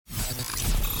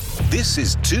This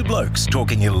is Two Blokes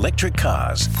Talking Electric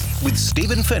Cars with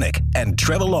Stephen and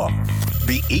Trevor Long,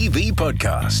 the EV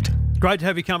podcast. Great to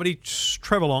have your company,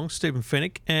 Trevor Long, Stephen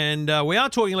Fennick, and we are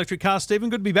talking electric cars. Stephen,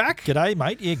 good to be back. G'day,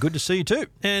 mate. Yeah, good to see you too.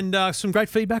 And some great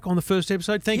feedback on the first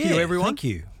episode. Thank you, everyone. Thank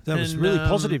you. That was really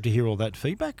positive to hear all that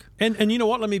feedback. And you know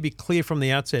what? Let me be clear from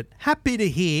the outset. Happy to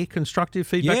hear constructive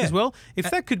feedback as well. If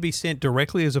that could be sent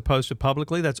directly as opposed to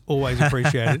publicly, that's always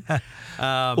appreciated.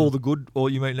 All the good, or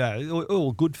you mean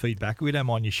all good feedback. We don't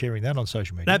mind you sharing that on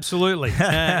social media. Absolutely.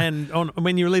 And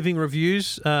when you're leaving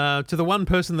reviews, to the one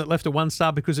person that left a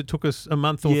 1-star because it took us a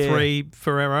month or three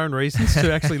for our own reasons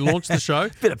to actually launch the show.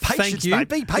 Bit of patience, mate.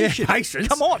 Be patient. Yeah, patience.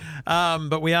 Come on.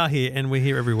 But we are here, and we're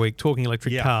here every week talking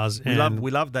electric cars. We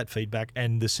love that feedback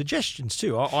and the suggestions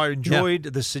too. I enjoyed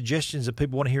the suggestions that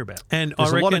people want to hear about. And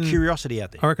there's a lot of curiosity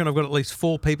out there. I reckon I've got at least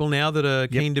 4 people now that are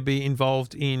keen to be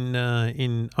involved in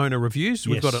owner reviews.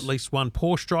 We've got at least one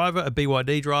Porsche driver, a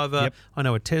BYD driver. Yep. I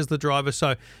know a Tesla driver.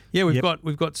 So yeah, we've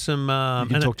got some.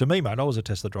 You can talk to me, mate. I was a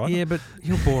Tesla driver. Yeah, but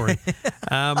you're boring.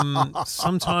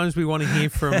 Sometimes we want to hear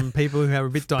from people who are a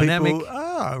bit dynamic.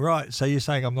 Right. So you're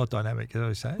saying I'm not dynamic? Is that what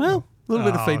you're saying? Well, a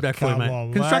little bit of feedback for you,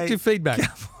 mate. Constructive feedback.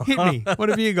 Hit me. What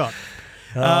have you got?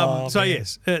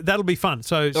 Yes, that'll be fun.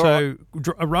 So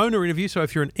a owner interview. So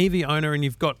if you're an EV owner and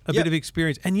you've got a bit of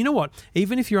experience, and you know what,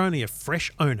 even if you're only a fresh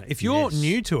owner, if you're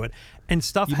new to it and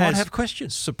stuff you might have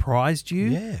questions, surprised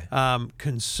you,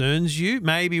 concerns you,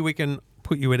 maybe we can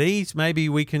put you at ease. Maybe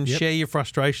we can share your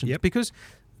frustrations because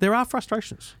there are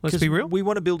frustrations. Let's be real. We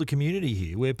want to build a community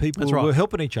here where people we're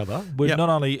helping each other. We're not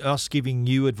only us giving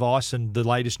you advice and the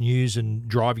latest news and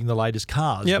driving the latest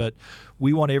cars, but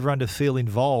we want everyone to feel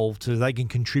involved so they can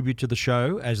contribute to the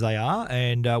show as they are,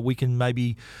 and we can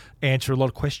maybe answer a lot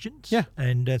of questions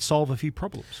and solve a few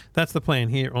problems. That's the plan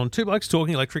here on Two Blokes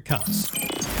Talking Electric Cars.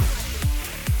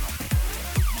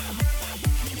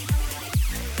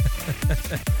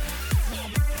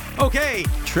 Okay,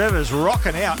 Trevor's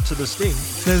rocking out to the sting.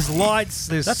 There's lights.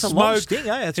 There's That's smoke. A long sting,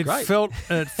 eh? That's great.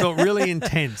 It felt really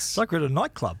intense. It's like we're at a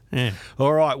nightclub. Yeah.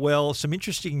 All right. Well, some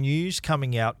interesting news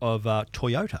coming out of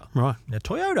Toyota. Right. Now,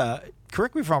 Toyota,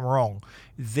 correct me if I'm wrong,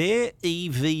 their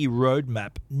EV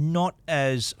roadmap not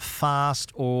as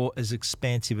fast or as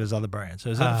expansive as other brands.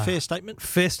 So is that a fair statement?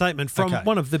 Fair statement from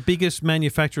one of the biggest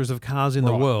manufacturers of cars in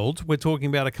the world. We're talking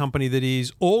about a company that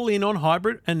is all in on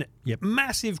hybrid, and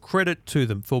massive credit to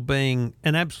them for being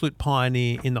an absolute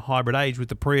pioneer in the hybrid age with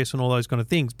the Prius and all those kind of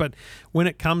things. But when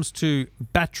it comes to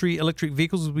battery electric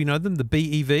vehicles, as we know them, the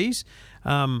BEVs,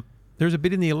 there's a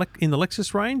bit in the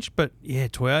Lexus range, but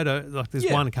Toyota,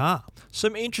 there's one car.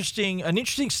 An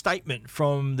interesting statement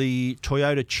from the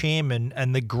Toyota chairman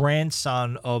and the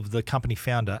grandson of the company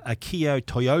founder, Akio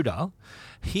Toyoda.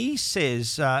 He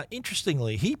says,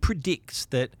 interestingly, he predicts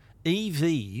that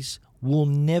EVs will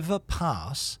never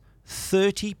pass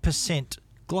 30%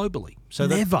 globally. So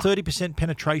that's 30%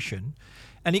 penetration.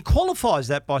 And he qualifies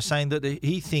that by saying that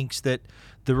he thinks that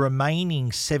the remaining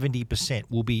 70%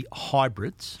 will be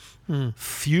hybrids,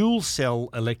 fuel cell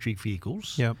electric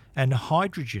vehicles, and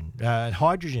hydrogen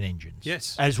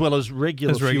engines, as well as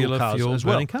regular fuel cars as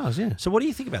well. Cars, So what do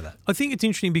you think about that? I think it's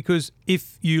interesting because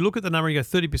if you look at the number and you go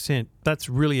 30%, that's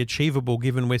really achievable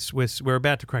given we're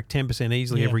about to crack 10%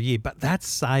 easily every year. But that's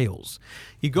sales.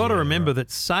 You got to remember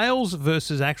that sales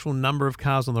versus actual number of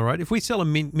cars on the road. If we sell a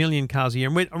million cars a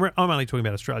year, and I'm only talking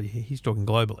about Australia here, he's talking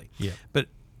globally. Yeah. But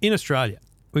in Australia,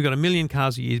 we've got 1 million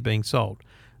cars a year being sold.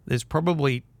 There's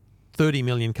probably 30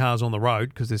 million cars on the road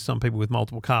because there's some people with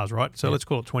multiple cars, right? So let's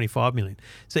call it 25 million.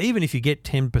 So even if you get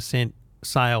 10%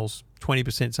 sales,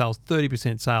 20% sales,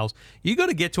 30% sales, you got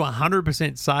to get to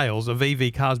 100% sales of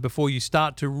EV cars before you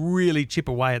start to really chip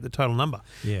away at the total number.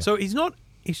 Yeah. So he's not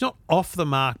off the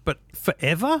mark, but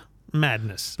forever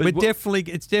madness. But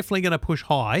it's definitely going to push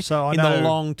high in the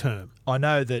long term. I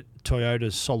know that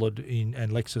Toyota's solid and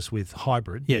Lexus with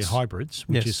their hybrids,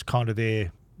 which is kind of their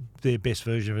best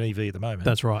version of an EV at the moment.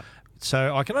 That's right.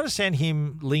 So I can understand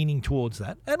him leaning towards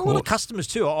that. And a lot of customers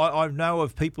too. I know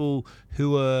of people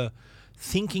who are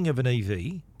thinking of an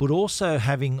EV, but also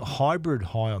having hybrid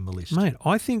high on the list. Mate,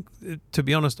 I think, to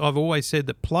be honest, I've always said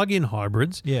that plug-in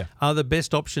hybrids are the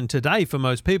best option today for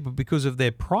most people because of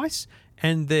their price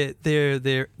and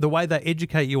the way they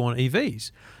educate you on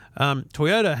EVs.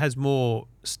 Toyota has more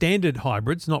standard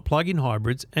hybrids, not plug-in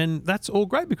hybrids, and that's all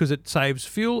great because it saves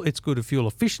fuel, it's good at fuel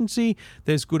efficiency,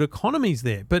 there's good economies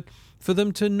there. But for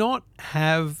them to not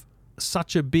have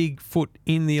such a big foot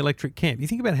in the electric camp, you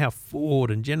think about how Ford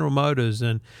and General Motors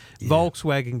and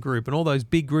Volkswagen Group and all those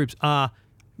big groups are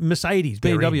Mercedes,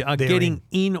 They're BMW in. are They're getting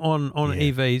in on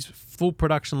Yeah. EVs, full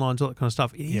production lines, all that kind of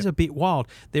stuff. It is a bit wild.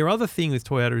 Their other thing with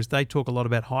Toyota is they talk a lot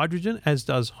about hydrogen, as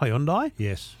does Hyundai.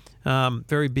 Yes.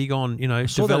 Very big on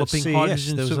saw that at developing CES.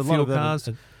 hydrogen There was a lot fuel of that cars.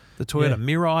 at- The Toyota Yeah.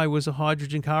 Mirai was a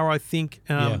hydrogen car, I think,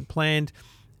 planned,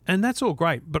 and that's all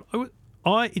great. But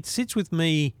it sits with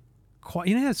me quite.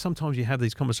 You know how sometimes you have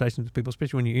these conversations with people,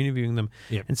 especially when you're interviewing them,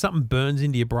 and something burns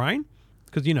into your brain.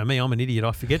 Because you know me, I'm an idiot.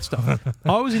 I forget stuff.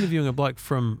 I was interviewing a bloke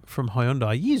from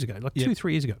Hyundai years ago, like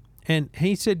 2-3 years ago, and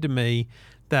he said to me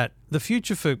that the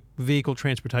future for vehicle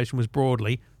transportation was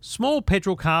broadly small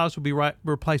petrol cars will be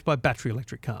replaced by battery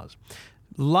electric cars.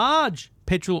 Large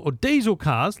petrol or diesel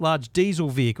cars, large diesel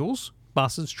vehicles,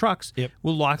 buses, trucks,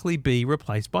 will likely be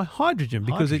replaced by hydrogen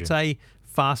because it's a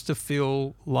faster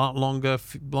fuel, longer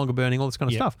burning, all this kind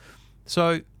of stuff.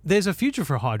 So there's a future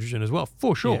for hydrogen as well,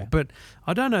 for sure. Yeah. But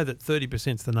I don't know that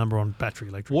 30% is the number on battery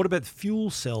electric. What about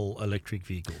fuel cell electric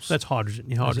vehicles? That's hydrogen.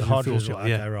 Your Is it hydrogen fuel cell.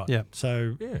 Okay, right. Yeah.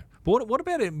 So, But what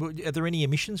about it? Are there any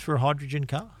emissions for a hydrogen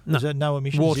car? No. Is there no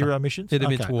emissions? Water. Zero emissions? It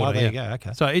emits water. Oh, there you go.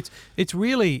 Okay. So it's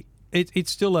really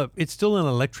it's still an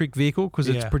electric vehicle because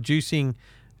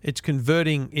it's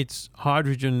converting its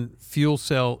hydrogen fuel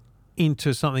cell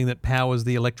into something that powers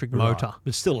the electric motor. Right.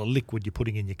 It's still a liquid you're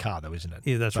putting in your car, though, isn't it?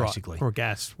 Yeah, that's basically. right. Or a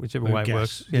gas, whichever way it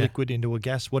works. Yeah. Liquid into a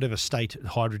gas, whatever state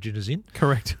hydrogen is in.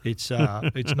 Correct. It's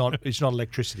not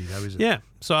electricity, though, is it? Yeah.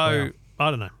 So Wow. I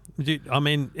don't know. I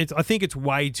mean, I think it's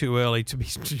way too early to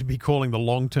be calling the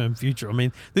long-term future. I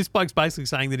mean, this bloke's basically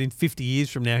saying that in 50 years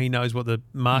from now, he knows what the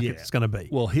market's going to be.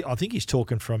 Well, I think he's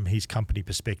talking from his company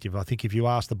perspective. I think if you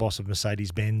ask the boss of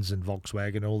Mercedes-Benz and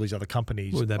Volkswagen and all these other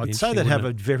companies, I'd say they'd have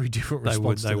a very different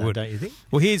response to that, don't you think?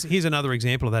 Well, here's another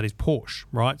example of that is Porsche,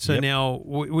 right? So now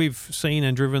we've seen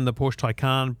and driven the Porsche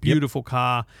Taycan, beautiful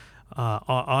car.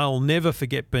 I'll never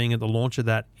forget being at the launch of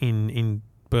that in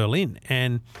Berlin,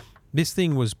 and this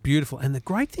thing was beautiful. And the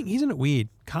great thing, isn't it weird?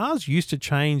 Cars used to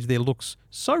change their looks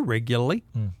so regularly.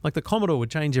 Like the Commodore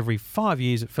would change every 5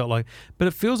 years, it felt like. But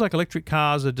it feels like electric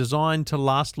cars are designed to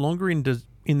last longer in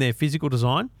their physical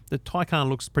design. The Taycan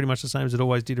looks pretty much the same as it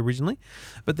always did originally.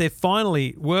 But they're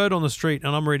finally, word on the street,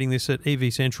 and I'm reading this at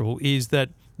EV Central, is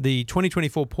that the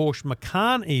 2024 Porsche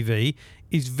Macan EV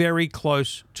is very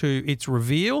close to its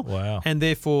reveal. Wow. And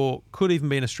therefore could even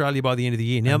be in Australia by the end of the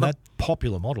year. Now, that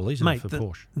popular model, isn't it, for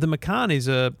Porsche? The Macan is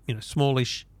a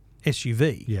smallish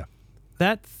SUV. Yeah.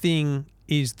 That thing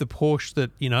is the Porsche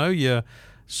that, your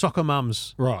soccer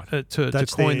mums, to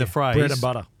coin the phrase. Bread and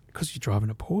butter. Because you're driving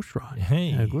a Porsche, right?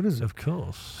 Hey, how good is it? Of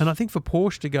course. And I think for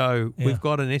Porsche to go, we've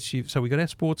got an SUV. So we've got our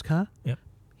sports car. Yep.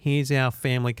 Here's our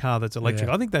family car that's electric.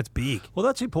 Yeah. I think that's big. Well,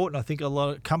 that's important. I think a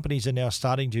lot of companies are now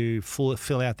starting to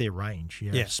fill out their range.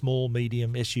 Small,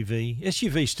 medium, SUV.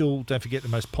 SUV still, don't forget, the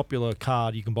most popular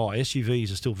car you can buy.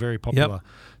 SUVs are still very popular. Yep.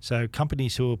 So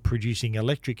companies who are producing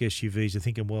electric SUVs are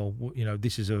thinking, well,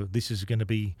 this is going to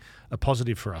be a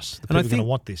positive for us. People are going to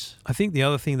want this. I think the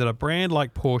other thing that a brand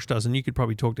like Porsche does, and you could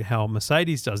probably talk to how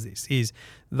Mercedes does this, is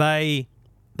they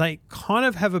kind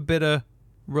of have a better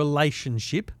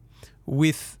relationship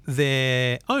with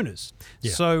their owners.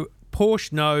 Yeah. So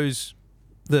Porsche knows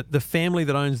that the family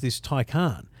that owns this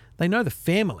Taycan, they know the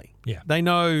family. Yeah. They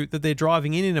know that they're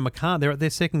driving in a Macan. Their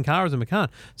second car is a Macan.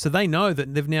 So they know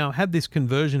that they've now had this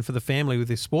conversion for the family with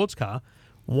this sports car.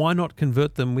 Why not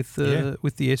convert them with the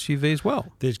SUV as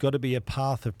well? There's got to be a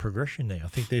path of progression there. I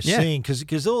think they're seeing,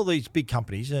 because all these big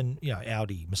companies and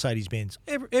Audi, Mercedes-Benz,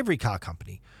 every car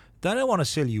company, they don't want to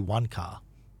sell you one car.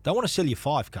 They want to sell you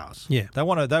 5 cars. Yeah. They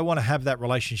want to have that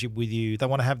relationship with you. They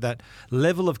want to have that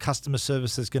level of customer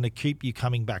service that's going to keep you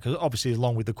coming back, obviously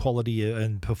along with the quality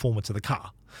and performance of the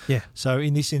car. Yeah. So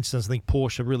in this instance, I think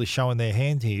Porsche are really showing their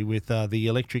hand here with the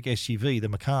electric SUV, the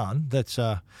Macan. That's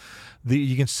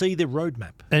you can see the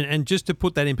roadmap. And just to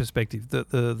put that in perspective,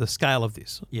 the scale of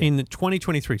this. Yeah. In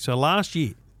 2023, so last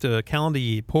year, the calendar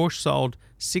year, Porsche sold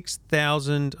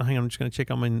 6,000. Hang on, I'm just going to check.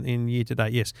 I'm in year to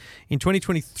date. Yes. In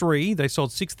 2023, they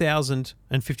sold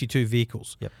 6,052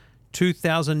 vehicles. Yep.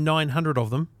 2,900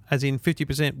 of them, as in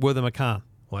 50%, were the Macan.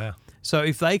 Wow. So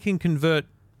if they can convert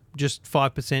just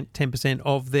 5%, 10%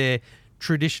 of their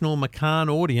traditional Macan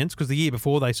audience, because the year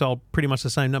before they sold pretty much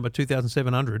the same number,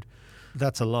 2,700.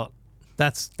 That's a lot.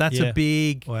 That's a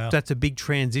big that's a big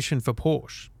transition for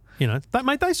Porsche.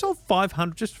 They sold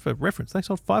 500, just for reference, they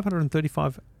sold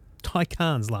 535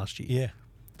 Taycans last year. Yeah,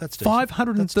 that's decent.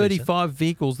 535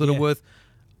 vehicles that are worth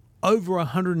over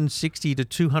 $160,000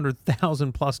 to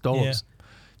 $200,000 plus dollars.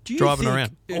 Do you driving think,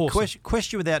 around. Awesome.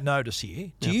 Question without notice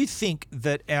here. Do you think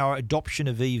that our adoption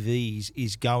of EVs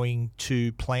is going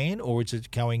to plan, or is it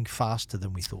going faster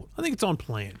than we thought? I think it's on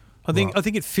plan. I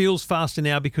think it feels faster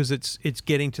now because it's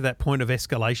getting to that point of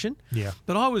escalation. Yeah.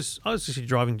 But I was actually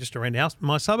driving just around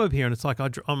my suburb here, and it's like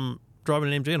I'm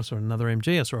driving an MG and I saw another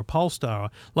MG, I saw a Polestar.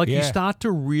 Like you start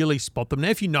to really spot them now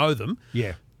if you know them.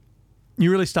 Yeah. You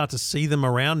really start to see them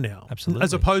around now. Absolutely.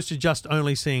 As opposed to just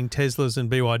only seeing Teslas and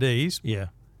BYDs. Yeah.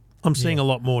 I'm seeing a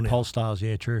lot more now. Polestars,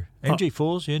 yeah, true.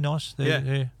 MG4s, yeah, nice.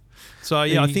 Yeah. So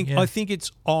I think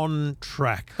it's on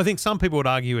track. I think some people would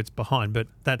argue it's behind, but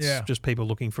that's just people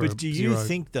looking for. But do you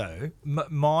think though?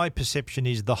 My perception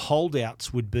is the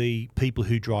holdouts would be people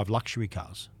who drive luxury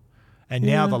cars, and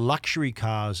now the luxury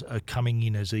cars are coming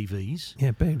in as EVs.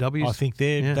 Yeah, BMWs. I think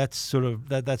that's sort of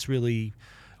that's really.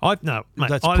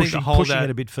 That's pushing it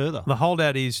a bit further. The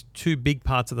holdout is two big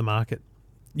parts of the market: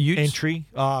 Utes, entry,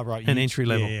 right, and entry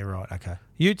level. Yeah, right, okay.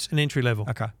 Utes and entry level.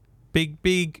 Okay.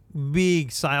 Big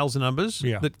sales numbers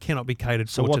that cannot be catered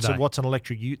for today. So what's an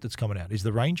electric ute that's coming out? Is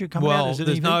the Ranger coming out? Is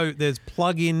it there's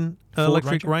plug-in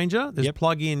electric Ranger. There's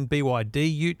plug-in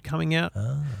BYD ute coming out.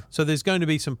 So there's going to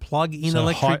be some plug-in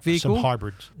electric vehicle. Some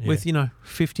hybrids. Yeah. With,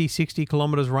 50, 60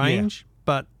 kilometres range.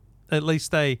 But at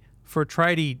least for a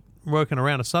tradie working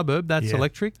around a suburb, that's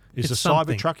electric. Is the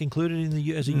something. Cybertruck included in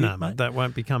the as a ute, mate? That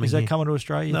won't be coming. Is that here. coming to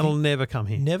Australia? That'll never come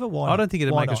here. Never. Why not? I don't think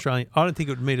it'd Why make not? Australian. I don't think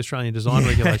it would meet Australian design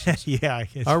regulations.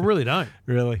 I really don't.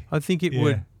 Really, I think it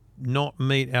would not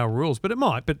meet our rules, but it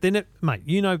might. But then, mate,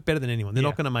 you know better than anyone. They're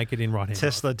not going to make it in right-hand.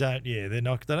 Tesla don't. Yeah, they're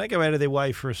not. They don't go out of their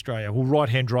way for Australia. Well,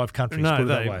 right-hand drive countries. No, put it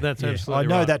that way. That's absolutely. I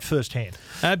know right. that firsthand.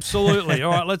 Absolutely.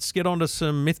 All right, let's get on to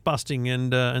some myth busting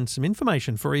and some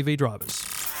information for EV drivers.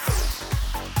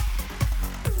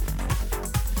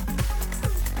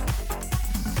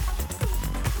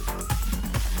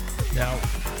 Now,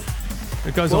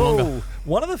 it goes on longer.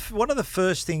 One of the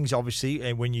first things,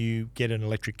 obviously, when you get an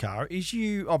electric car, is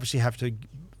you obviously have to.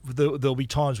 There'll be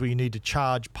times where you need to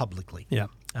charge publicly. Yeah.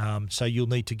 So you'll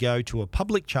need to go to a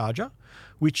public charger,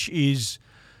 which is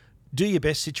do your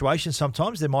best situation.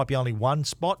 Sometimes there might be only one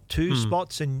spot, two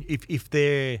spots, and if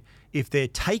they're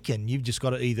taken, you've just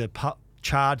got to either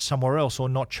charge somewhere else or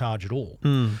not charge at all.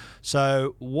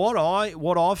 So what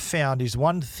I've found is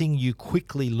one thing you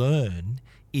quickly learn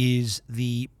is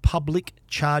the public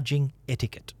charging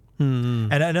etiquette.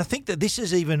 And I think that this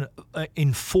is even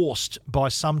enforced by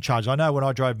some chargers. I know when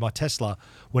I drove my Tesla,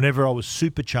 whenever I was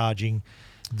supercharging,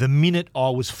 the minute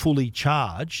I was fully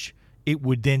charged, it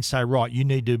would then say, right, you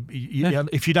need to,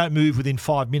 if you don't move within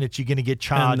 5 minutes, you're going to get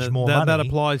charged more money. That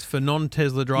applies for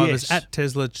non-Tesla drivers at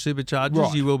Tesla superchargers.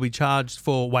 Right. You will be charged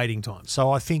for waiting time.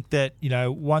 So I think that,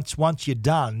 once you're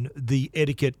done, the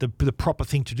etiquette, the proper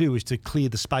thing to do is to clear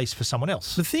the space for someone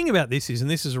else. The thing about this is, and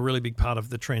this is a really big part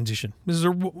of the transition,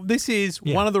 this is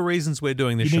one of the reasons we're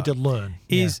doing this show. You need to learn.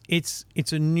 It's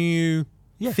a new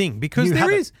thing because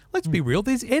let's be real,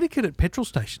 there's etiquette at petrol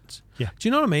stations. Yeah. Do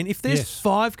you know what I mean? If there's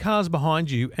 5 cars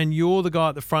behind you and you're the guy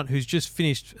at the front who's just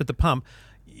finished at the pump,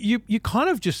 you kind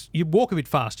of you walk a bit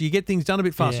faster. You get things done a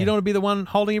bit faster. You don't want to be the one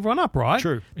holding everyone up, right?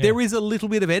 True. Yeah. There is a little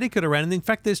bit of etiquette around. And in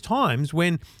fact, there's times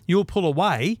when you'll pull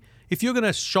away. If you're going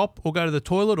to shop or go to the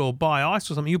toilet or buy ice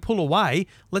or something, you pull away,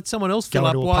 let someone else fill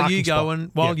up while you go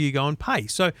and pay.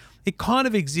 So it kind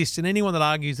of exists, and anyone that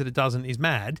argues that it doesn't is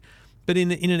mad. But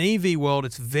in an EV world,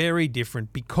 it's very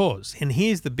different because, and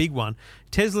here's the big one,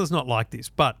 Tesla's not like this,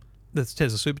 but that's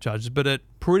Tesla superchargers, but at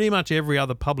pretty much every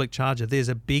other public charger, there's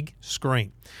a big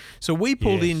screen. So we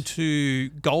pulled into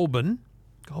Goulburn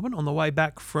on the way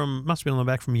back must have been on the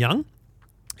way back from Young,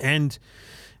 and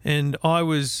I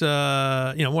was,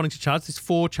 wanting to charge. There's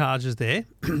 4 chargers there,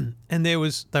 and they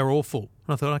were all full.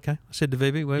 And I thought, okay, I said to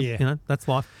VB, that's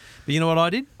life. But you know what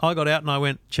I did? I got out and I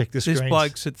went, check the screens. This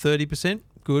bloke's at 30%.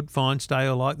 Good, fine, stay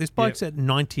all like. This bloke's at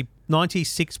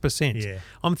 96%. Yeah.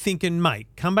 I'm thinking, mate,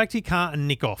 come back to your car and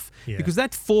nick off. Yeah. Because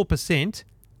that 4%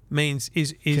 means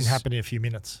is can happen in a few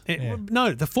minutes.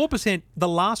 No, the 4%, the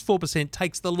last 4%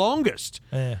 takes the longest.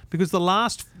 Yeah. Because the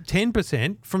last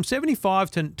 10%, from 75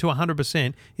 to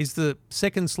 100%, is the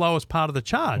second slowest part of the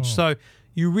charge. So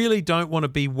you really don't want to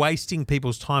be wasting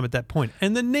people's time at that point.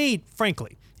 And the need,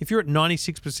 frankly, if you're at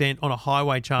 96% on a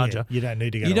highway charger, you don't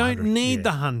need to go you to 100. don't need the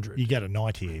 100. You go to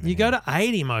 90 even. You go to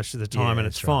 80 most of the time and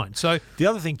it's fine. So the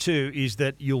other thing too is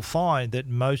that you'll find that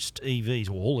most EVs,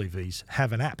 or all EVs,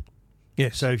 have an app.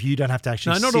 Yes. So if you don't have to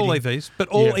actually not all EVs, but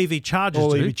all EV chargers do.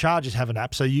 All EV chargers have an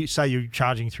app. So you say you're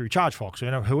charging through ChargeFox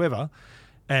or whoever,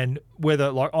 And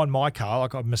whether, like on my car,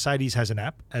 like Mercedes has an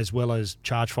app as well as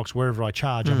ChargeFox, wherever I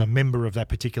charge, I'm a member of that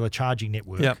particular charging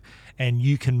network. Yep. And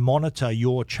you can monitor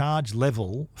your charge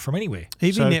level from anywhere.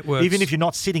 EV networks. Even if you're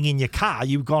not sitting in your car,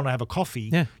 you've gone to have a coffee.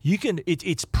 Yeah. You can.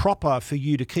 It's proper for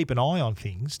you to keep an eye on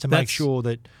things to make sure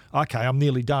that, okay, I'm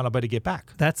nearly done, I better get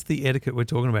back. That's the etiquette we're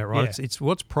talking about, right? Yeah. It's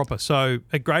what's proper. So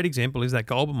a great example is that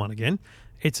Goulburn one again.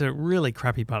 It's a really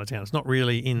crappy part of town. It's not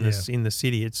really in the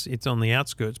city. It's on the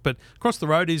outskirts. But across the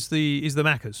road is the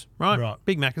Macca's, right? Right.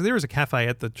 Big Macca's. There is a cafe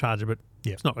at the charger, but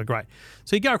it's not great.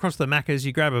 So you go across to the Macca's,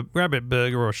 you grab a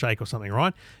burger or a shake or something,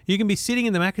 right? You can be sitting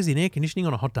in the Macca's in air conditioning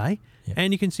on a hot day,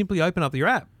 and you can simply open up your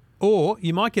app. Or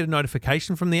you might get a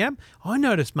notification from the app. I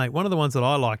noticed, mate, one of the ones that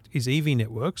I liked is EV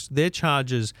Networks. Their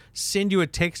chargers send you a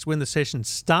text when the session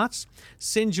starts,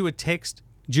 sends you a text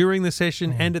during the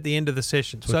session and at the end of the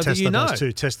session. So Tesla that you know. does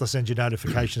too. Tesla sends you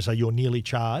notifications so you're nearly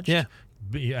charged. Yeah.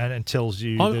 And tells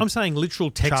you. I'm saying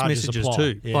literal text messages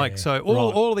too. Yeah, So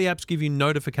all of the apps give you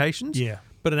notifications. Yeah.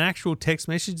 But an actual text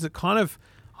message that kind of,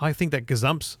 I think that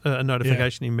gazumps a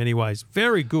notification in many ways.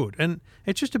 Very good. And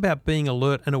it's just about being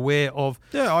alert and aware of.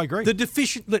 Yeah, I agree. The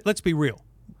deficient. Let's be real.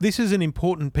 This is an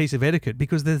important piece of etiquette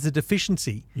because there's a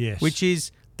deficiency. Yes. Which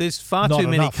is there's far Not too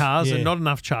many enough, cars and not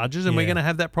enough chargers, and we're going to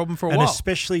have that problem for a while. And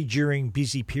especially during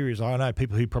busy periods. I know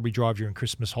people who probably drive during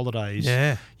Christmas holidays.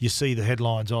 Yeah. You see the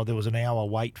headlines, there was an hour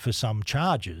wait for some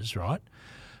chargers, right?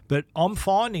 But I'm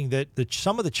finding that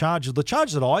some of the chargers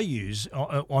that I use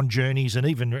on journeys and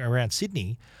even around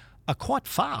Sydney are quite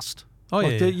fast. Oh,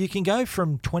 You can go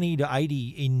from 20 to 80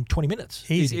 in 20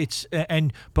 minutes. Easy.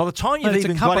 And by the time you've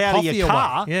even got out of your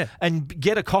car and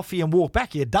get a coffee and walk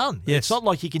back, you're done. Yes. It's not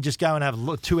like you can just go and have a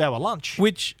 2-hour lunch.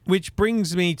 Which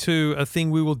brings me to a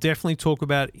thing we will definitely talk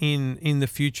about in the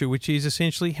future, which is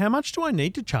essentially how much do I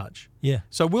need to charge? Yeah.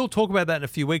 So we'll talk about that in a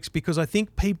few weeks because I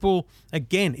think people,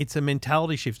 again, it's a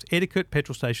mentality shift. Etiquette,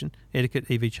 petrol station, etiquette,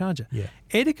 EV charger. Yeah.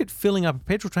 Etiquette, filling up a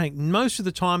petrol tank, most of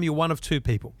the time you're one of two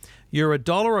people. You're a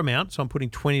dollar amount, so I'm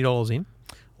putting $20 in,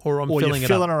 or I'm filling you're it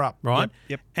filling up. her up. Right?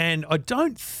 Yep. And I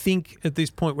don't think at this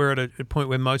point we're at a point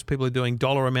where most people are doing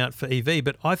dollar amount for EV,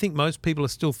 but I think most people are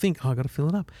still think, I've got to fill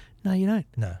it up. No, you don't.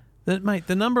 No. Mate,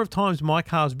 the number of times my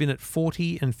car's been at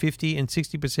 40 and 50 and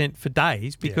 60% for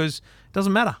days because it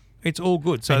doesn't matter. It's all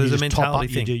good. So there's a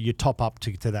mentality thing. You top up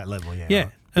to that level, yeah. Yeah.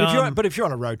 Right. But if you're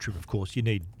on a road trip, of course, you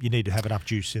need to have enough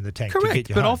juice in the tank Correct, to get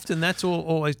you but home. often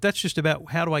that's just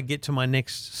about how do I get to my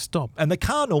next stop. And the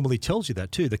car normally tells you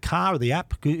that too. The car or the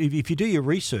app, if you do your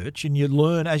research and you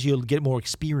learn as you get more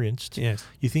experienced,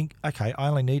 you think, okay, I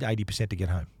only need 80% to get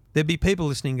home. There'd be people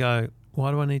listening go, why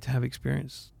do I need to have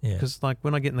experience? Yeah. Because like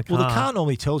when I get in the car, well, the car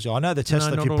normally tells you. I know the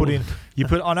Tesla. No, if you put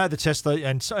in, I know the Tesla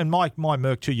and my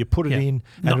Merc too. You put it in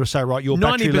and it'll say, right, your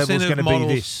battery level is going to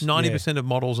be this. 90% of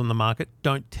models in the market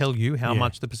don't tell you how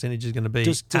much the percentage is going to be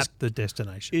at the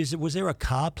destination. Was there a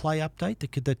CarPlay update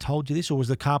that told you this, or was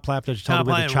the CarPlay update told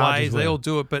you where CarPlay the charges and Waze, were? they all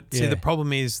do it, but see the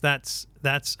problem is that's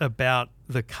about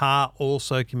the car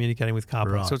also communicating with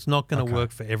CarPlay, Right. so it's not going to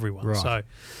work for everyone. Right. So,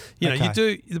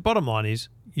 the bottom line is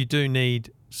you do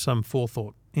need some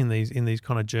forethought in these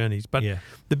kind of journeys. But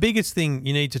the biggest thing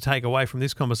you need to take away from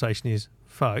this conversation is,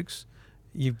 folks,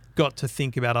 you've got to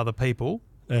think about other people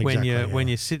when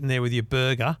you're sitting there with your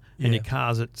burger and your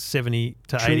car's at 70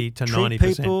 to 80 to 90%.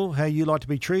 Treat people how you like to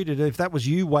be treated. If that was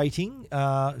you waiting,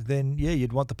 then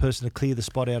you'd want the person to clear the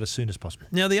spot out as soon as possible.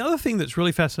 Now, the other thing that's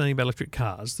really fascinating about electric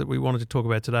cars that we wanted to talk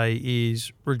about today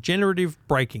is regenerative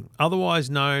braking, otherwise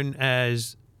known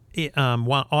as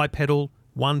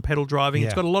one pedal driving.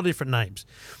 It's got a lot of different names.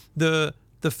 The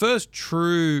first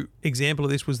true example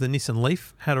of this was the Nissan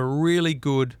Leaf, had a really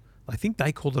good, I think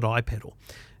they called it iPedal,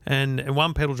 and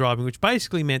one pedal driving, which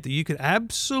basically meant that you could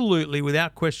absolutely,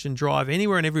 without question, drive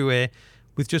anywhere and everywhere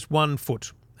with just one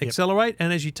foot. Accelerate,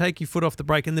 and as you take your foot off the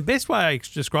brake, and the best way I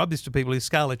describe this to people is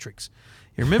Scalextrics.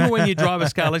 You remember when you drive a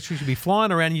Scalextric, you'd be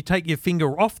flying around, you take your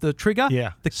finger off the trigger,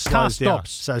 the car stops.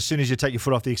 So as soon as you take your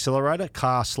foot off the accelerator,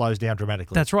 car slows down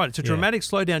dramatically. That's right. It's a dramatic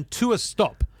slowdown to a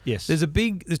stop. Yes.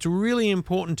 It's really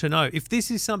important to know. If this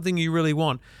is something you really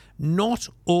want, not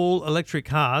all electric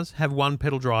cars have one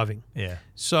pedal driving. Yeah.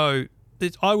 So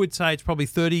I would say it's probably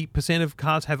 30% of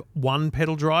cars have one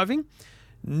pedal driving.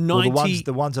 90,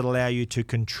 the ones that allow you to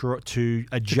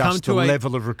adjust the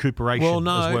level of recuperation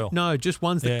as well. No, just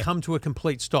ones that come to a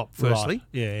complete stop, firstly.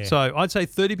 Right. Yeah. So I'd say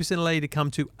 30% allow you to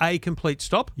come to a complete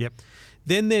stop. Yep.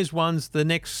 Then there's ones, the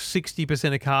next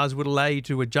 60% of cars would allow you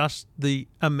to adjust the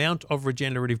amount of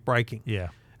regenerative braking. Yeah.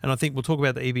 And I think we'll talk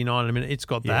about the EV9 in a minute. It's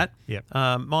got that. Yep.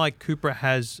 My Cupra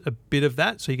has a bit of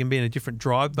that, so you can be in a different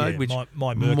drive mode, which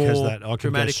my Merc has that. I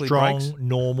can go strong, brakes.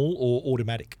 normal, or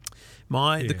automatic.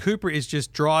 The Cupra is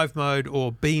just drive mode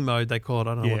or B mode, they call it.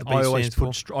 I don't know what the B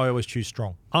stands for. I always choose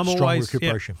strong. I'm strong always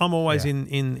recuperation. I'm always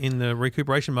in the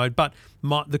recuperation mode, but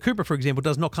the Cupra, for example,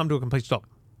 does not come to a complete stop.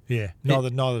 Yeah, neither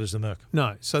does the Merc.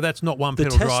 No, so that's not one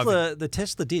pedal driving. The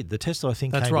Tesla did. The Tesla, I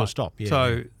think, that's came right. to a stop. Yeah,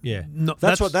 so yeah,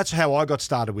 that's how I got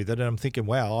started with it, and I'm thinking,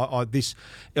 wow,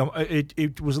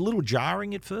 it was a little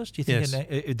jarring at first. You think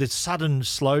the sudden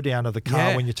slowdown of the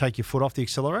car when you take your foot off the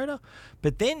accelerator,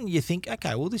 but then you think,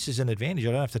 okay, well, this is an advantage.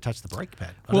 I don't have to touch the brake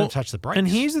pad. I don't touch the brakes. And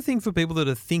here's the thing for people that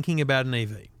are thinking about an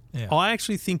EV. Yeah. I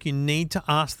actually think you need to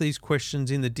ask these questions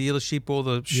in the dealership or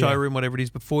the showroom, whatever it is,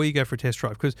 before you go for a test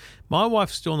drive. Because my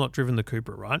wife's still not driven the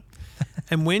Cupra, right?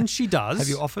 And when she does... Have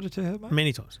you offered it to her, mate?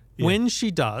 Many times. Yeah. When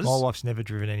she does... My wife's never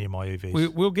driven any of my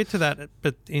EVs. We'll get to that,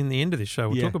 but in the end of this show,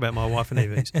 we'll talk about my wife and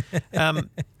EVs.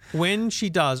 When she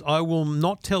does, I will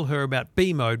not tell her about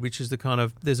B mode, which is the kind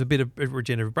of... There's a bit of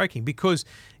regenerative braking, because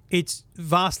it's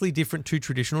vastly different to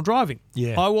traditional driving.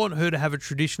 Yeah. I want her to have a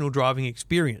traditional driving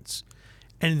experience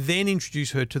and then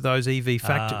introduce her to those EV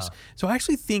factors. So I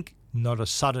actually think... Not a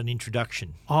sudden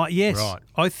introduction. Yes. Right.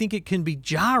 I think it can be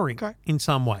jarring in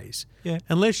some ways. Yeah.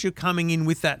 Unless you're coming in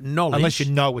with that knowledge. Unless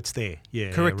you know it's there.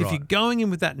 Yeah. Correct. Yeah, If you're going in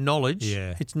with that knowledge,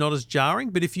 it's not as jarring.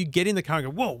 But if you get in the car and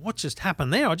go, whoa, what just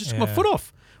happened there? I just took my foot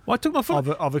off. Well, I took my foot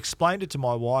off. I've explained it to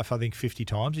my wife, I think, 50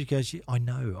 times. She goes, I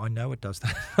know it does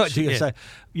that. She goes, say,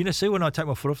 see when I take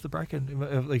my foot off the brake and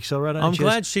the accelerator? I'm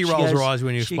glad she rolls her eyes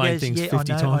when you explain things 50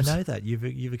 times. I know that.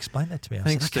 You've explained that to me. I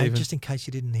Thanks, said, okay, Stephen. just in case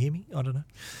you didn't hear me. I don't know.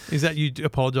 Is that you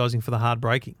apologising for the hard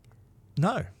braking?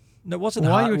 No, it wasn't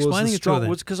Why hard. are you explaining it to her then? It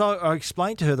was because I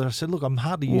explained to her that I said, look, I'm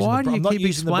hardly using Why the brake. I'm do not you keep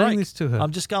using the explaining brake. this to her?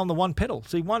 I'm just going the one pedal.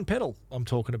 See, one pedal I'm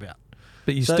talking about.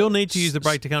 But you still need to use the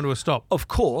brake to come to a stop. Of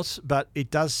course, but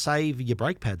it does save your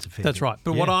brake pads a fair That's bit. right.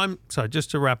 But just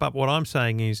to wrap up, what I'm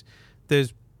saying is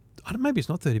there's, maybe it's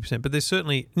not 30%, but there's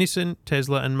certainly Nissan,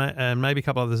 Tesla, and maybe a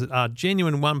couple others that are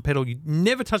genuine one pedal. You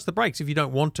never touch the brakes if you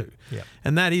don't want to,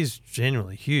 and that is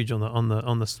generally huge on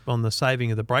the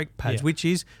saving of the brake pads, which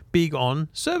is big on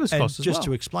service costs as well. Just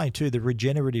to explain too, the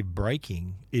regenerative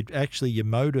braking, it actually your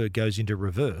motor goes into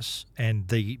reverse, and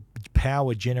the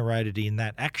power generated in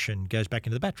that action goes back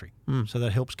into the battery, so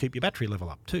that helps keep your battery level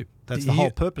up too. That's the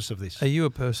whole purpose of this. Are you a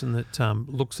person that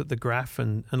looks at the graph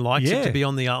and likes it to be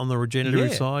on the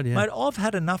regenerative side? Yeah. Mate, I've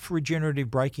had enough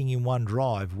regenerative braking in one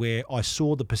drive where I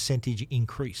saw the percentage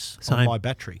increase on my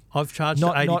battery. I've charged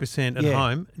at 80% at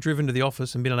home, driven to the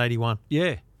office and been at 81.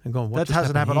 Yeah. And gone, that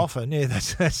hasn't happened often. Yeah,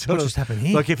 that's sort what just happened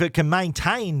here? Like if it can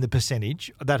maintain the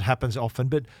percentage, that happens often,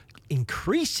 but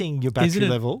increasing your battery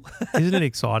level. Isn't it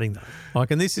exciting though? Like,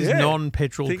 and this is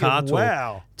non-petrol car talk.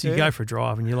 Wow. So you go for a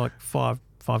drive and you're like 5-10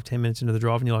 minutes into the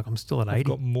drive and you're like, I'm still at 80. I've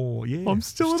got more, I'm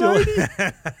still at 80.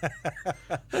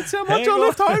 That's how much I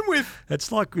left home with.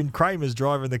 It's like when Kramer's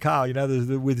driving the car,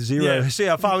 with zero. Yeah. See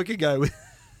how far we can go.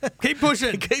 Keep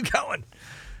pushing. Keep going.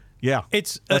 Yeah,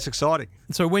 that's exciting.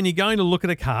 So when you're going to look at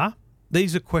a car,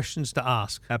 these are questions to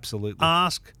ask. Absolutely.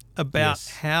 Ask about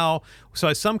how.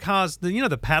 So some cars,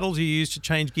 the paddles you use to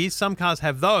change gears, some cars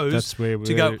have those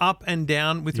to go up and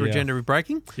down with regenerative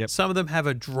braking. Yep. Some of them have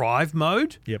a drive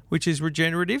mode, which is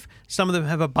regenerative. Some of them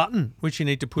have a button which you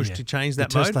need to push to change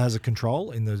that mode. The Tesla has a control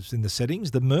in the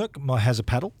settings. The Merc has a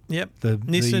paddle. Yep. The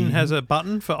Nissan has a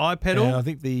button for iPedal. And I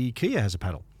think the Kia has a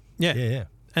paddle. Yeah.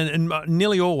 And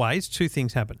nearly always, two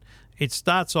things happen. It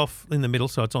starts off in the middle,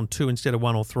 so it's on 2 instead of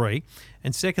 1 or 3.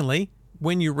 And secondly,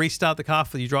 when you restart the car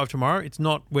for your drive tomorrow, it's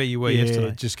not where you were yesterday.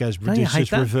 It just goes,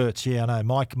 reverts. Yeah, I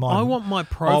know. I want my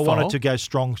profile. I want it to go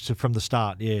strong from the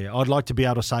start. Yeah, I'd like to be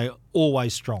able to say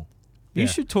always strong. You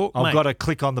should talk. I've got to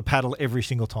click on the paddle every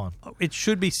single time. It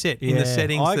should be set in the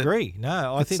settings. I agree.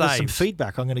 No, I think there's some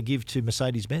feedback I'm going to give to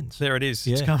Mercedes-Benz. There it is.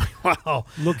 Yeah. It's coming. Wow.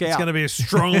 Look out. It's going to be a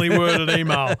strongly worded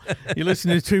email. You're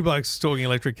listening to Two Blokes Talking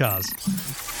Electric Cars.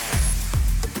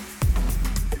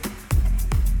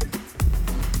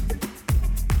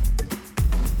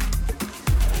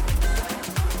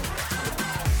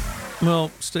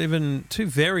 Well, Stephen, two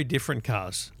very different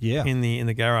cars in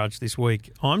the garage this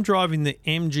week. I'm driving the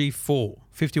MG4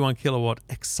 51 kilowatt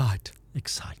Excite.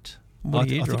 I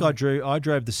think I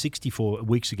drove the 64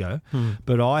 weeks ago,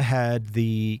 but I had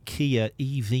the Kia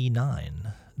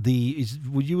EV9.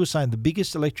 You were saying the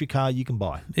biggest electric car you can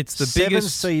buy. It's the biggest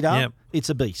 7-seater. Yep.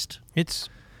 It's a beast. It's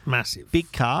massive.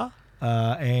 Big car,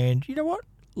 and you know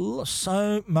what?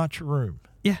 So much room.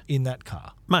 In that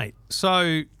car, mate.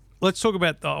 So let's talk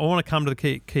about. I want to come to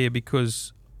the Kia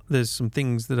because there's some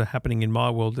things that are happening in my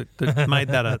world that made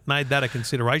that a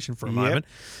consideration for a moment.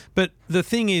 But the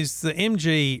thing is, the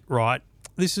MG, right?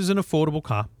 This is an affordable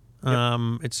car.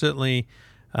 It's certainly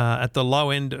at the low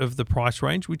end of the price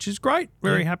range, which is great.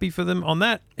 Very happy for them on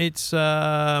that. It's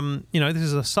this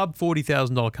is a sub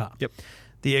 $40,000 car. Yep.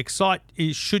 The Excite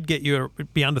should get you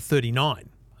be under 39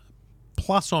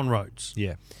 plus on roads.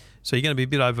 Yeah. So you're going to be a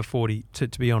bit over 40 to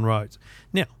be on roads.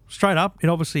 Now, straight up, it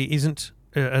obviously isn't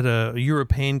at a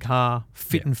European car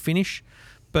fit and finish,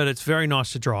 but it's very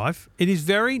nice to drive. It is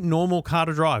very normal car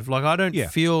to drive. Like I don't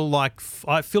feel like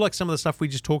I feel like some of the stuff we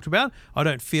just talked about, I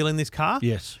don't feel in this car.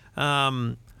 Yes.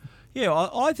 I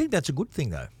think that's a good thing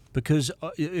though. Because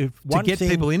if to get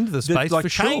people into the space, for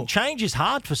sure. Change is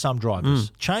hard for some drivers.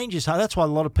 Change is hard. That's why a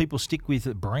lot of people stick with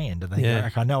a brand and they go,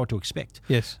 I know what to expect.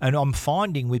 Yes. And I'm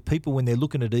finding with people when they're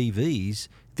looking at EVs,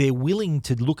 they're willing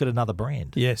to look at another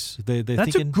brand. Yes. They're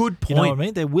that's thinking, a good point. You know what I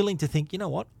mean? They're willing to think, you know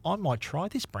what, I might try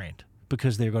this brand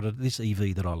because they've got this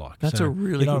EV that I like. That's a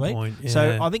really good point. Yeah.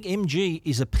 So I think MG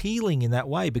is appealing in that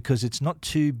way because it's not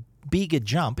too big a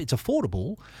jump. It's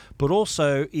affordable, but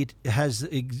also it has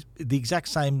the exact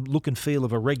same look and feel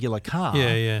of a regular car.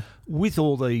 With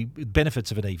all the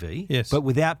benefits of an EV. Yes. But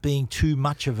without being too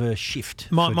much of a shift.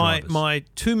 For drivers. My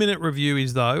 2-minute review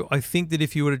is though, I think that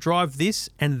if you were to drive this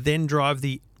and then drive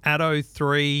the Atto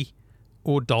 3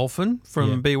 or Dolphin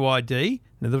from BYD,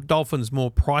 now the Dolphin's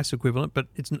more price equivalent, but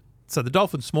so the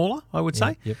Dolphin's smaller, I would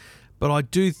say. Yep. But I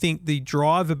do think the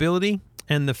drivability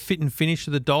and the fit and finish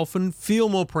of the Dolphin feel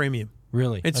more premium.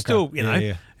 Really? It's still,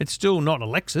 it's still not a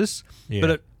Lexus,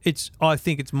 but I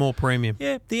think it's more premium.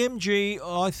 Yeah, the MG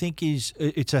I think it's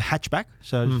a hatchback,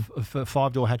 so a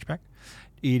 5-door hatchback.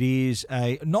 It is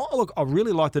I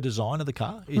really like the design of the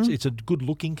car. It's a good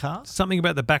looking car. Something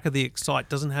about the back of the Excite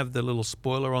doesn't have the little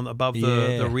spoiler on above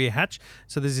the rear hatch.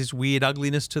 So there's this weird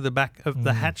ugliness to the back of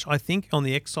the hatch, I think, on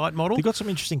the Excite model. They've got some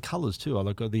interesting colours too. I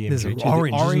like the MG. There's too.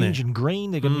 orange and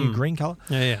green. They've got a new green colour.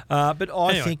 But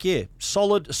I think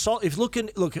solid. If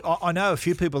I know a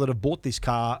few people that have bought this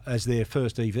car as their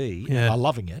first EV are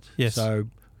loving it. Yes. So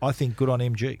I think good on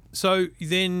MG. So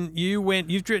then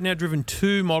you've now driven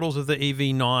 2 models of the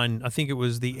EV9. I think it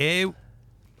was the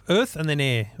Earth and then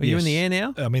Air. Are you in the Air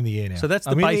now? I'm in the Air now. So that's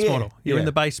the base model. You're in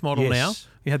the base model now.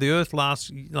 You had the Earth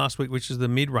last week, which is the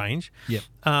mid-range. Yep.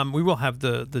 We will have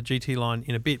the GT line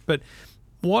in a bit. But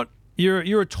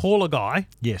you're a taller guy.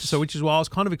 Yes. So which is why I was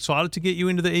kind of excited to get you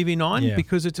into the EV9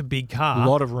 because it's a big car. A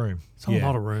lot of room. It's a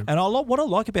lot of room. And what I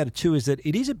like about it too is that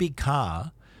it is a big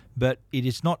car, but it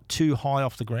is not too high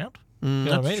off the ground. You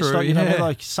know what I mean? True, it's not,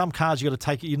 like some cars you got to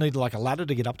take it. You need like a ladder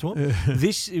to get up to them.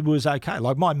 It was okay.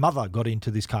 Like my mother got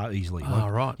into this car easily.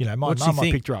 Like, right. My mum,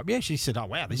 I picked her up. Yeah, she said, "Oh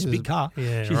wow, this is a big car."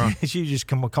 Yeah, she just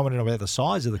commented about the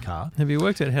size of the car. Have you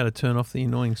worked out how to turn off the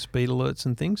annoying speed alerts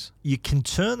and things? You can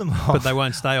turn them off, but they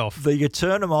won't stay off. You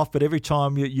turn them off, but every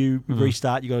time you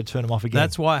restart, you got to turn them off again.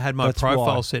 That's why I had my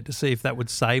profile set to see if that would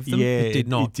save them. Yeah, it did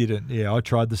not. It didn't. Yeah, I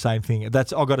tried the same thing. I've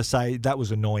got to say that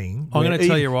was annoying. I'm going to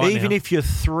tell you right now. Even if you're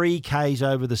 3 k's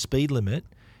over the speed limit,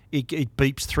 it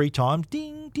beeps 3 times,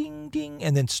 ding, ding, ding,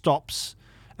 and then stops,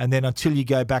 and then until you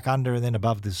go back under and then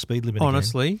above the speed limit.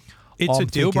 Honestly, it's a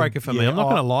deal breaker for me. I'm not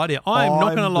going to lie to you. I'm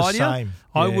not going to lie to you. Same.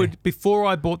 I would, before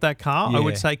I bought that car, I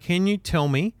would say, can you tell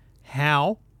me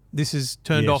how this is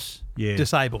turned off,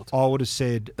 disabled? I would have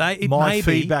said, my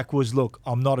feedback was, look,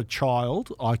 I'm not a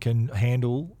child. I can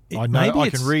handle... I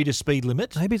can read a speed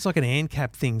limit. Maybe it's like an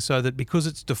ANCAP thing, so that because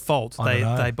it's default,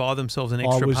 they buy themselves an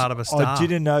extra part of a star. I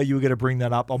didn't know you were going to bring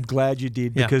that up. I'm glad you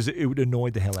did because it would annoy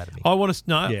the hell out of me. I want us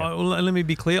let me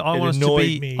be clear. I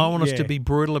want us to be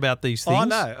brutal about these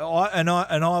things. I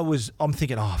know. I'm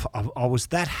thinking, I was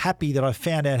that happy that I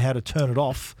found out how to turn it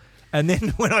off, and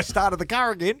then when I started the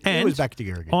car again, it was back to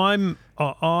gear again.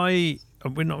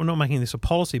 We're not making this a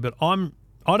policy, but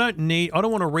I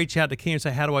don't want to reach out to Kia and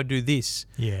say, how do I do this?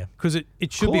 Yeah. Because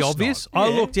it should be obvious. I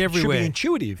looked everywhere. It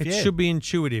should be intuitive. It should be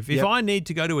intuitive. If I need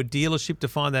to go to a dealership to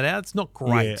find that out, it's not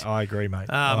great. Yeah, I agree, mate.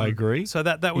 I agree. So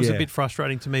that was a bit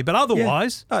frustrating to me. But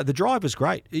otherwise... Yeah. The drive was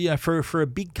great. Yeah, for a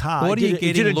big car. What are you getting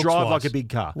it didn't drive looks-wise? like a big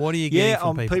car. What are you getting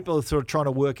from people? People are sort of trying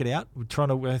to work it out. Trying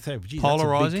to think, geez,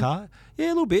 polarizing? that's a big car. Yeah,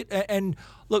 a little bit. And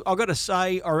look, I've got to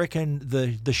say, I reckon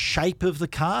the shape of the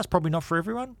car is probably not for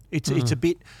everyone. It's a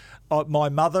bit... my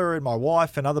mother and my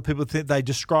wife and other people they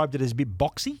described it as a bit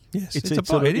boxy. Yes, it's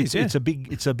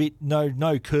a bit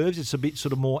no curves. It's a bit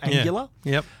sort of more angular.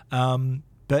 Yep.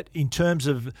 But in terms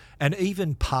of and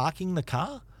even parking the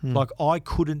car, like I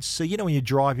couldn't see. When you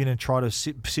drive in and try to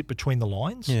sit between the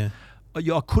lines. Yeah.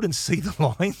 I couldn't see the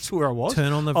lines where I was.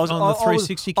 Turn on the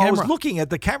 360 camera. I was looking at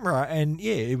the camera, and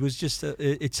it was just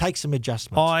it takes some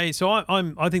adjustment. I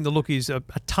think the look is a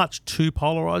touch too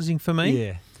polarizing for me.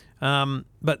 Yeah.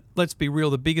 But let's be real,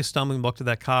 the biggest stumbling block to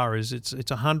that car is it's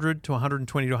 $100,000 to $120,000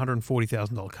 to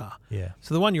 $140,000 car. Yeah.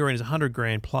 So the one you're in is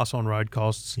 $100,000 plus on road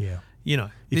costs. Yeah. You know,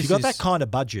 If you've got that kind of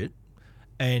budget,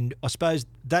 and I suppose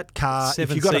that car,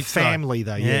 if you've got a family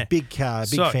though, big car,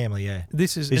 big family,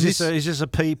 This is is this a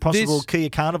possible Kia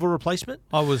Carnival replacement?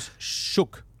 I was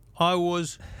shook.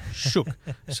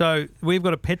 So we've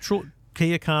got a petrol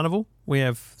Kia Carnival. We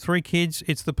have 3 kids.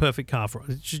 It's the perfect car for us.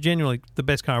 It's genuinely the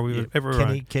best car we've ever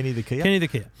owned. Kenny the Kia? Kenny the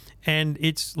Kia. And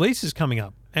its lease is coming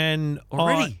up. And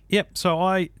already? So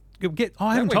I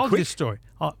haven't told you this story.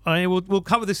 We'll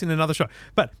cover this in another show.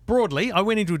 But broadly, I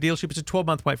went into a dealership. It's a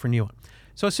 12-month wait for a new one.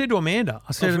 So I said to Amanda,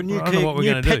 I don't know what we're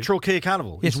going to do. Petrol Kia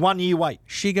Carnival. Yes. It's 1 year wait.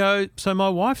 She goes, so my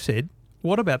wife said,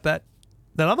 what about that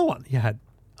other one you had?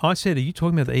 I said, are you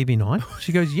talking about the EV9?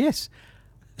 She goes, yes.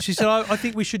 She said, I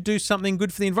think we should do something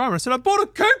good for the environment. I said, I bought a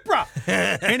Cupra.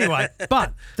 Anyway,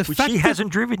 but Which she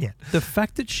hasn't driven yet. The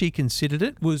fact that she considered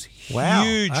it was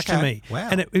huge to me. Wow.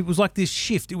 And it was like this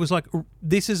shift. It was like,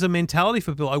 this is a mentality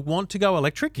for people. I want to go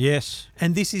electric. Yes.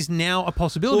 And this is now a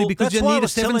possibility because you need a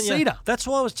 7-seater. That's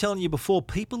why I was telling you before,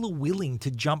 people are willing to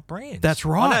jump brands. That's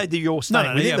right. I know that you're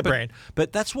staying within the brand,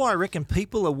 but that's why I reckon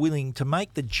people are willing to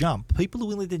make the jump. People are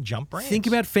willing to jump brands. Think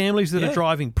about families that are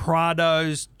driving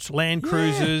Prados, Land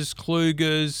Cruisers,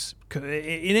 Klugers,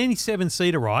 in any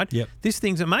 7-seater, right? Yep. This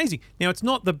thing's amazing. Now, it's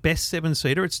not the best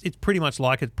 7-seater. It's pretty much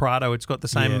like a Prado. It's got the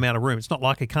same amount of room. It's not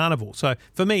like a Carnival. So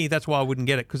for me, that's why I wouldn't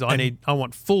get it because I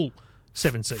want full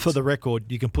 7 seats. For the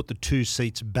record, you can put the 2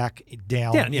 seats back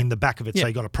down in the back of it, so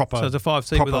you got a proper. So it's a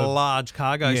 5-seat with a large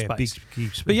cargo space.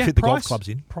 Big, but fit the golf clubs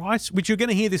in. Price, which you're going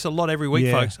to hear this a lot every week,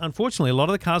 folks. Unfortunately, a lot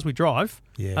of the cars we drive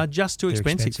are just too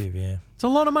expensive. It's a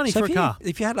lot of money for a car.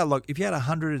 If you had a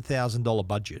 $100,000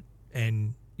 budget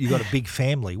and you got a big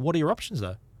family, what are your options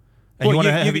though? And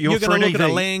you're going to look at a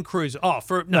Land Cruiser.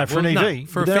 For an EV.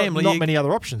 For a family. Not many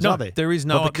other options, are there? There is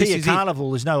no. But the Kia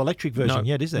Carnival is no electric version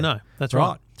yet, is there? No, that's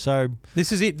right. So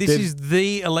this is it. This is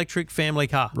the electric family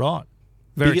car. Right.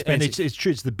 Very expensive. And it's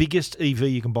true. It's the biggest EV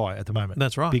you can buy at the moment.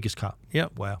 That's right. Biggest car.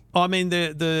 Yep. Wow. I mean,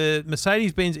 the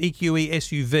Mercedes-Benz EQE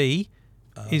SUV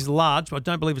is large, but I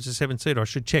don't believe it's a 7-seater. I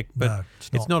should check, but no,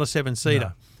 it's not a 7-seater.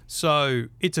 No. So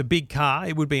it's a big car.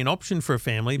 It would be an option for a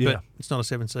family, but it's not a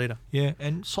 7-seater. Yeah,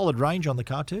 and solid range on the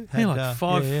car too. Like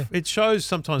 5. It shows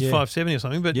sometimes 570 or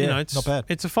something, but it's not bad.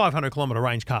 It's a 500-kilometre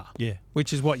range car. Yeah,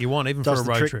 which is what you want even for a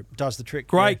road trip. Does the trick.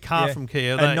 Great car from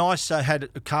Kia. And nice.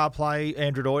 Had CarPlay,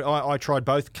 Android Auto. I tried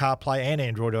both CarPlay and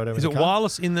Android Auto. Is it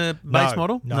wireless in the base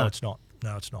model? No, it's not.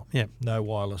 No, it's not. Yeah, no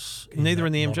wireless. Neither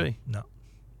in the MG. Model. No.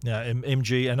 No,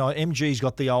 MG, and MG's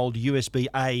got the old USB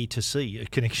A to C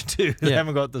connection too. They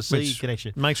haven't got the C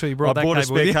connection. Make sure you brought that cable. I bought a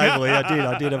spare cable. Yeah,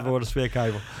 I did have bought a spare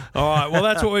cable. All right, well,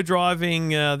 that's what we're driving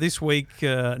this week.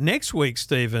 Next week,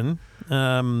 Stephen,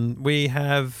 we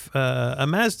have a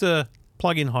Mazda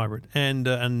plug-in hybrid and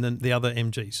then the other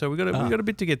MG. So we've got a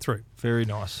bit to get through. Very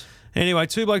nice. Anyway,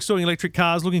 2 Blokes Talking Electric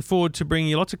Cars. Looking forward to bringing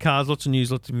you lots of cars, lots of news,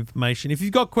 lots of information. If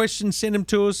you've got questions, send them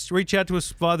to us. Reach out to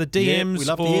us via the DMs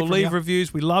or leave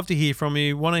reviews. We love to hear from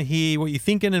you. Want to hear what you're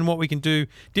thinking and what we can do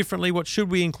differently. What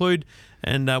should we include?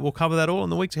 And we'll cover that all in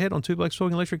the weeks ahead on 2 Blokes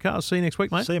Talking Electric Cars. See you next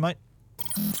week, mate. See you, mate.